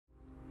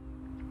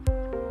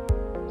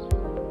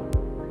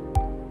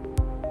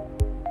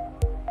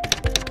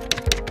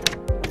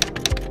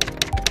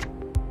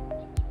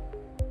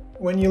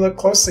when you look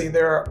closely,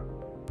 there are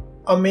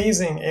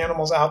amazing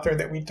animals out there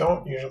that we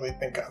don't usually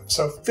think of.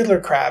 So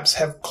fiddler crabs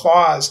have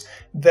claws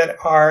that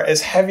are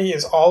as heavy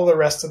as all the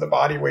rest of the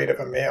body weight of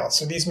a male.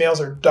 So these males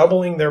are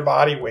doubling their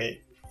body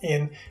weight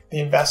in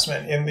the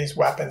investment in these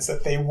weapons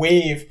that they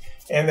wave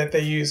and that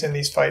they use in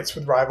these fights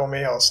with rival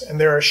males. And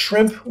there are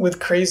shrimp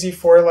with crazy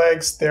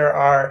forelegs. There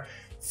are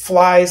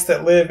flies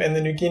that live in the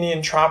New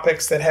Guinean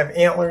tropics that have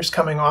antlers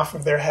coming off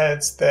of their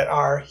heads that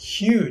are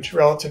huge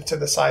relative to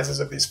the sizes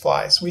of these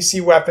flies. We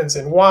see weapons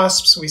in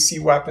wasps, we see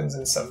weapons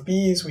in some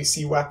bees, we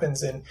see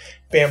weapons in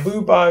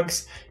bamboo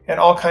bugs, and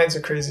all kinds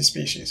of crazy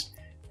species.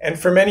 And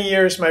for many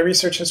years, my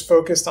research has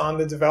focused on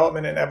the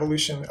development and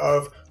evolution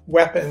of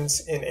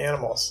weapons in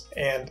animals.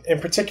 And in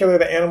particular,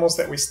 the animals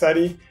that we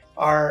study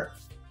are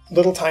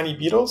little tiny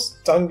beetles,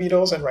 dung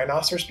beetles and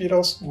rhinoceros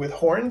beetles with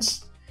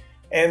horns.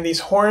 And these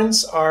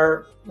horns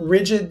are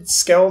rigid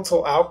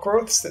skeletal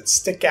outgrowths that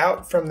stick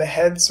out from the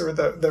heads or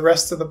the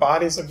rest of the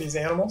bodies of these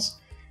animals.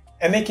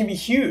 And they can be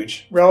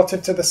huge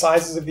relative to the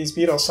sizes of these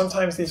beetles.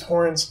 Sometimes these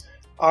horns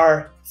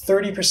are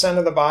 30%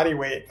 of the body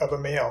weight of a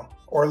male,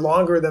 or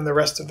longer than the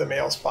rest of the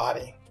male's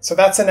body. So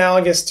that's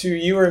analogous to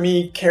you or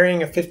me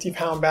carrying a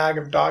 50-pound bag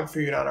of dog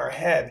food on our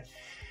head.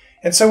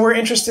 And so we're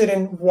interested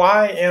in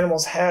why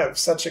animals have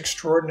such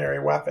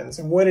extraordinary weapons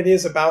and what it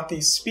is about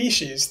these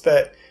species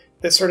that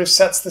sort of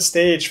sets the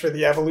stage for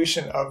the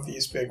evolution of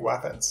these big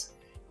weapons.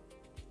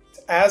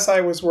 As I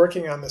was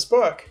working on this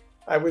book,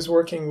 I was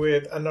working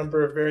with a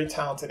number of very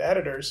talented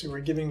editors who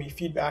were giving me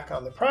feedback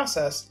on the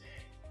process,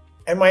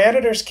 and my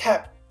editors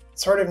kept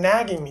sort of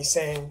nagging me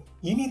saying,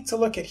 you need to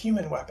look at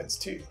human weapons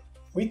too.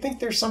 We think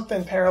there's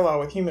something parallel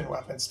with human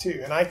weapons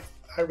too. And I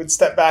would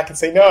step back and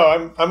say,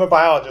 no, I'm a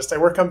biologist. I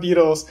work on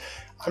beetles.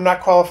 I'm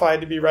not qualified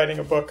to be writing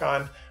a book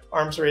on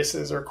arms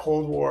races or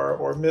Cold War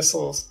or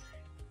missiles.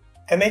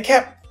 And they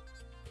kept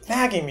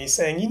nagging me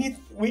saying,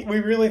 we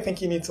really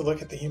think you need to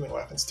look at the human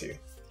weapons too.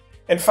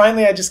 And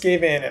finally, I just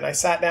gave in and I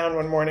sat down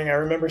one morning. I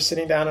remember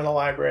sitting down in a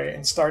library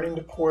and starting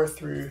to pore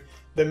through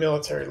the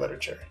military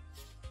literature.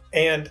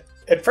 And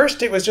at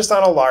first it was just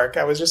on a lark.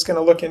 I was just going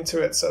to look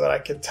into it so that I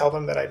could tell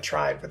them that I'd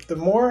tried. But the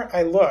more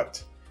I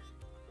looked,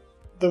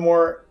 the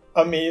more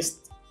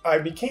amazed I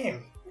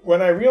became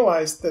when I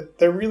realized that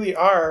there really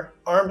are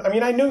arms. I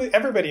mean, I know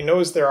everybody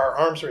knows there are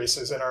arms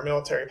races in our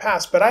military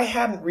past, but I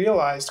hadn't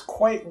realized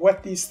quite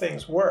what these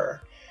things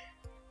were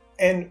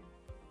and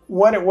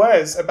what it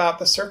was about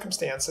the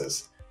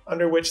circumstances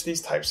under which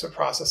these types of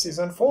processes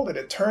unfolded.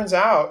 It turns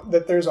out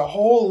that there's a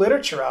whole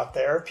literature out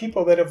there of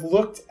people that have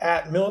looked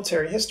at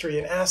military history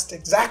and asked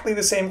exactly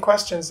the same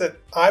questions that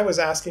I was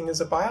asking as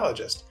a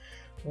biologist.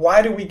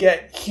 Why do we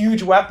get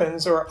huge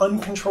weapons or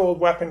uncontrolled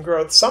weapon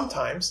growth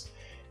sometimes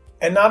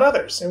and not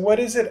others? And what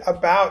is it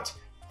about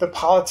the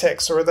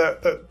politics or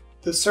the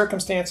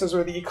circumstances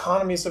or the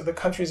economies of the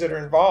countries that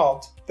are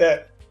involved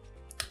that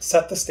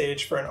set the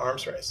stage for an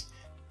arms race?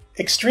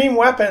 Extreme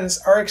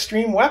weapons are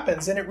extreme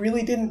weapons, and it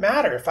really didn't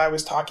matter if I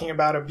was talking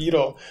about a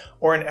beetle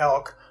or an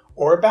elk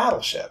or a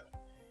battleship.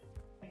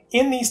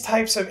 In these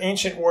types of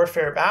ancient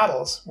warfare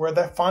battles, where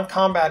the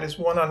combat is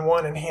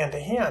one-on-one and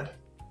hand-to-hand,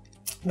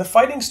 the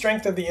fighting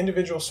strength of the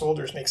individual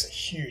soldiers makes a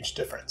huge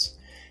difference.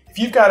 If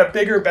you've got a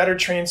bigger, better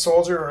trained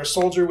soldier or a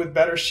soldier with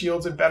better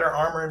shields and better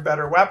armor and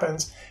better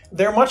weapons,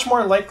 they're much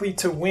more likely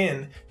to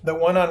win the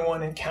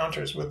one-on-one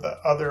encounters with the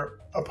other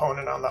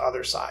opponent on the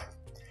other side.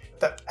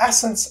 The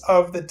essence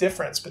of the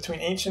difference between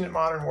ancient and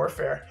modern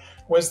warfare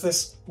was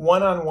this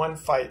one-on-one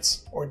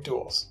fights or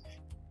duels.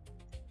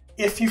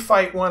 If you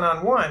fight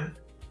one-on-one,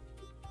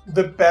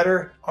 the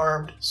better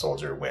armed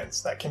soldier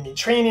wins. That can mean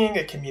training,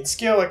 it can mean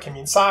skill, it can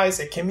mean size,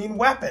 it can mean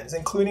weapons,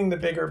 including the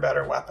bigger,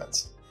 better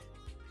weapons.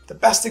 The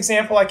best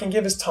example I can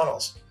give is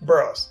tunnels,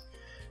 burrows.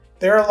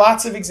 There are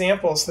lots of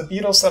examples, the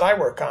beetles that I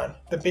work on.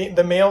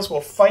 The males will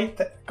fight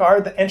to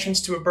guard the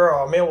entrance to a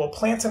burrow. A male will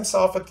plant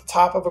himself at the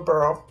top of a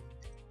burrow,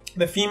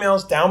 the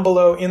female's down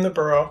below in the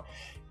burrow,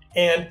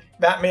 and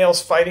that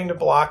male's fighting to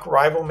block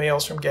rival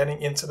males from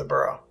getting into the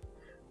burrow.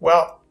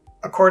 Well,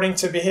 according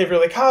to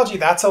behavioral ecology,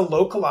 that's a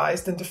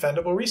localized and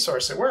defendable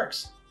resource. It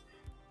works.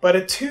 But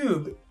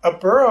a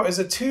burrow is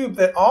a tube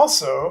that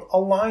also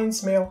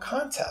aligns male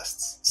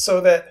contests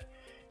so that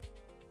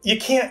you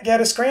can't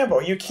get a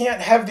scramble. You can't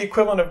have the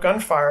equivalent of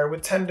gunfire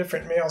with 10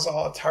 different males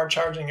all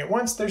charging at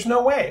once. There's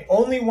no way.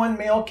 Only one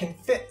male can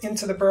fit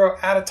into the burrow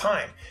at a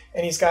time.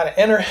 And he's got to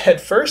enter head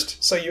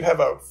first, so you have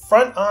a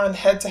front-on,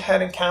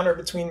 head-to-head encounter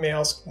between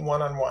males,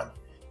 one-on-one.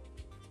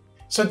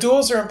 So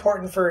duels are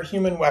important for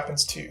human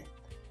weapons too,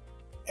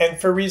 and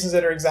for reasons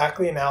that are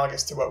exactly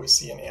analogous to what we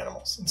see in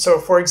animals. And so,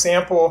 for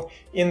example,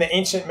 in the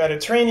ancient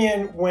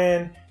Mediterranean,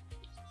 when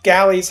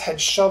galleys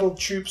had shuttled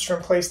troops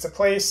from place to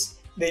place,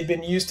 they'd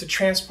been used to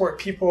transport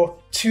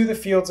people to the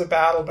fields of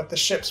battle, but the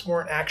ships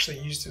weren't actually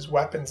used as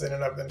weapons in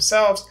and of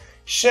themselves.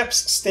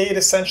 Ships stayed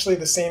essentially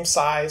the same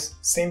size,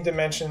 same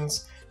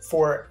dimensions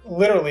for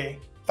literally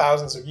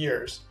thousands of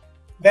years.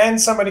 Then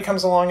somebody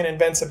comes along and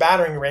invents a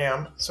battering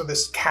ram, so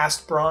this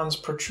cast bronze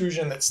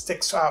protrusion that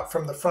sticks out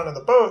from the front of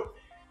the boat,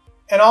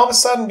 and all of a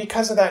sudden,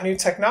 because of that new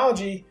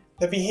technology,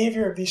 the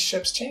behavior of these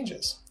ships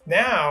changes.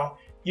 Now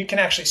you can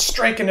actually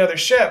strike another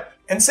ship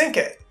and sink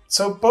it.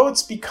 So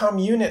boats become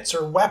units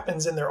or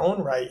weapons in their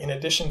own right, in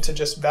addition to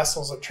just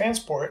vessels of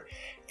transport.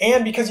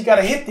 And because you got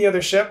to hit the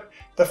other ship,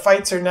 the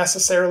fights are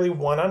necessarily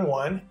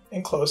one-on-one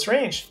and close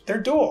range. They're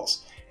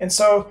duels. And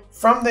so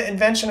from the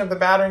invention of the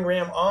battering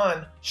ram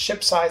on,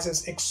 ship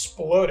sizes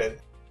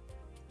exploded.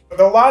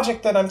 The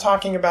logic that I'm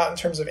talking about in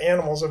terms of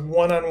animals of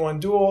one-on-one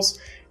duels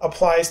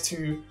applies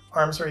to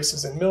arms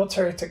races and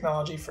military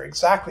technology for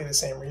exactly the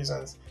same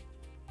reasons.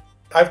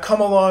 I've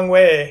come a long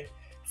way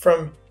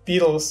from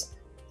beetles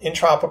in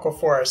tropical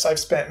forests. I've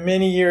spent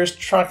many years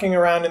trucking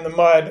around in the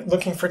mud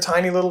looking for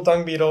tiny little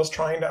dung beetles,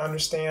 trying to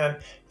understand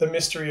the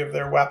mystery of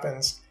their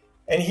weapons.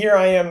 And here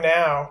I am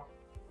now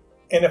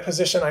in a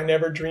position I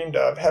never dreamed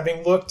of,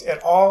 having looked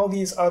at all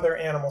these other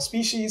animal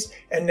species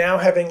and now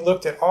having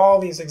looked at all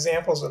these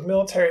examples of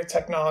military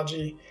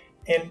technology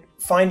and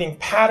finding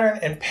pattern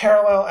and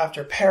parallel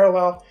after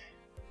parallel.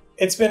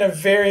 It's been a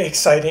very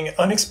exciting,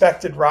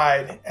 unexpected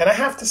ride, and I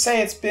have to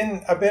say it's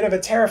been a bit of a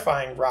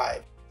terrifying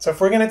ride. So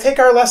if we're going to take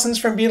our lessons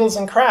from beetles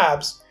and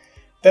crabs,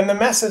 then the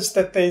message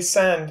that they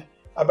send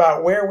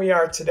about where we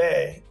are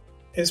today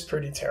is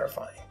pretty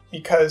terrifying,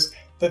 because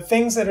the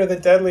things that are the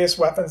deadliest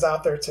weapons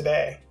out there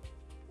today,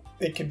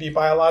 they could be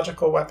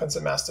biological weapons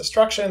of mass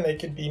destruction, they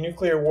could be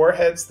nuclear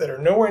warheads that are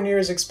nowhere near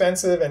as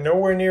expensive and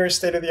nowhere near as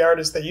state-of-the-art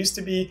as they used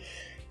to be.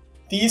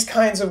 These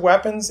kinds of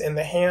weapons in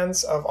the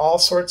hands of all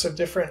sorts of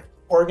different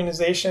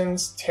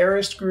organizations,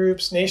 terrorist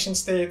groups, nation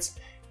states,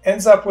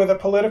 ends up with a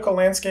political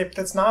landscape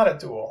that's not a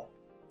duel.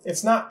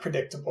 It's not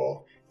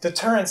predictable.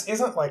 Deterrence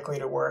isn't likely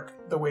to work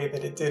the way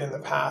that it did in the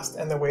past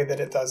and the way that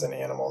it does in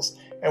animals.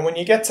 And when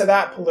you get to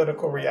that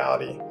political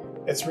reality,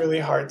 it's really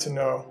hard to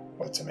know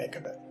what to make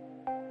of it.